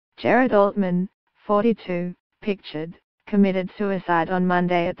Jared Altman, 42, pictured, committed suicide on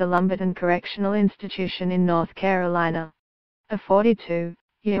Monday at the Lumberton Correctional Institution in North Carolina. A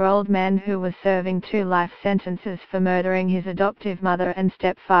 42-year-old man who was serving 2 life sentences for murdering his adoptive mother and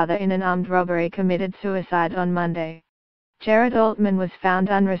stepfather in an armed robbery committed suicide on Monday. Jared Altman was found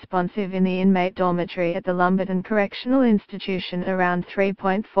unresponsive in the inmate dormitory at the Lumberton Correctional Institution around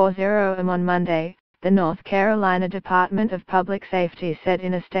 3:40 am on Monday, the North Carolina Department of Public Safety said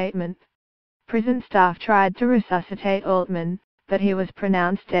in a statement. Prison staff tried to resuscitate Altman, but he was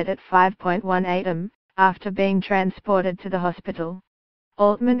pronounced dead at 5:18 am, after being transported to the hospital.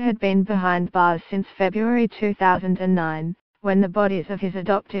 Altman had been behind bars since February 2009, when the bodies of his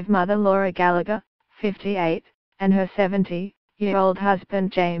adoptive mother Laura Gallagher, 58, and her 70-year-old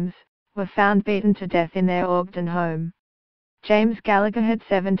husband James, were found beaten to death in their Ogden home. James Gallagher had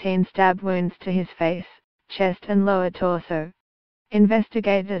 17 stab wounds to his face, chest and lower torso.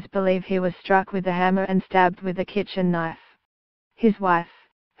 Investigators believe he was struck with a hammer and stabbed with a kitchen knife. His wife,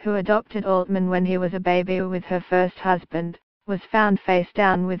 who adopted Altman when he was a baby with her first husband, was found face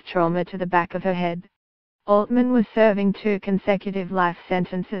down with trauma to the back of her head. Altman was serving 2 consecutive life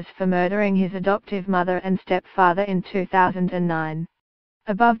sentences for murdering his adoptive mother and stepfather in 2009.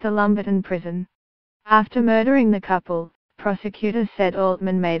 Above the Lumberton prison. After murdering the couple, prosecutors said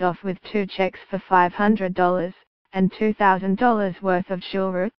Altman made off with 2 checks for $500 and $2,000 worth of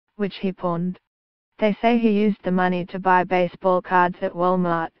jewelry, which he pawned. They say he used the money to buy baseball cards at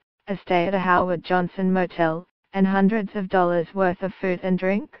Walmart, a stay at a Howard Johnson motel, and hundreds of dollars worth of food and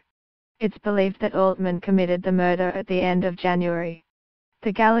drink. It's believed that Altman committed the murder at the end of January.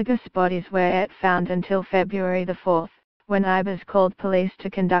 The Gallagher's bodies weren't found until February 4, when IBAs called police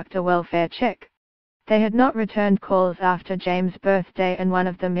to conduct a welfare check. They had not returned calls after James' birthday and one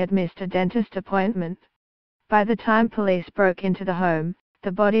of them had missed a dentist appointment. By the time police broke into the home,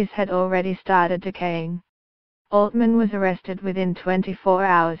 the bodies had already started decaying. Altman was arrested within 24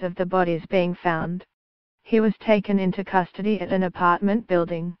 hours of the bodies being found. He was taken into custody at an apartment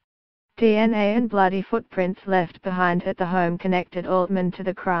building. DNA and bloody footprints left behind at the home connected Altman to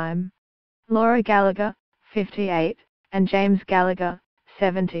the crime. Laura Gallagher, 58, and James Gallagher,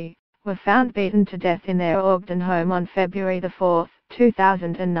 70, were found beaten to death in their Ogden home on February 4,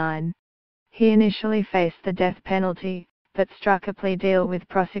 2009. He initially faced the death penalty, but struck a plea deal with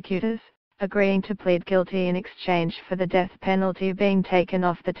prosecutors, agreeing to plead guilty in exchange for the death penalty being taken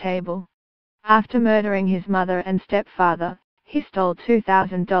off the table. After murdering his mother and stepfather, he stole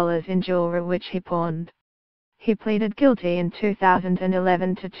 $2,000 in jewelry which he pawned. He pleaded guilty in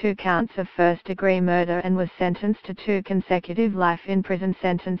 2011 to 2 counts of first-degree murder and was sentenced to 2 consecutive life-in-prison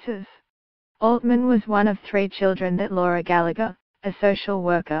sentences. Altman was one of 3 children that Laura Gallagher, a social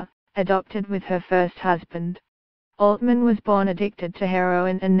worker, adopted with her first husband. Altman was born addicted to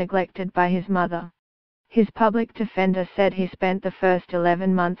heroin and neglected by his mother. His public defender said he spent the first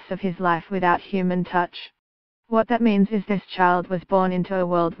 11 months of his life without human touch. What that means is this child was born into a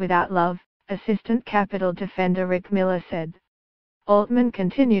world without love, Assistant Capital Defender Rick Miller said. Altman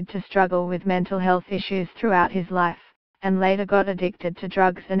continued to struggle with mental health issues throughout his life, and later got addicted to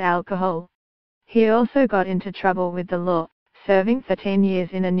drugs and alcohol. He also got into trouble with the law, serving 13 years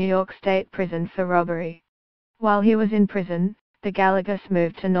in a New York State prison for robbery. While he was in prison, the Gallaghers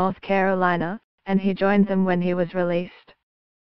moved to North Carolina, and he joined them when he was released.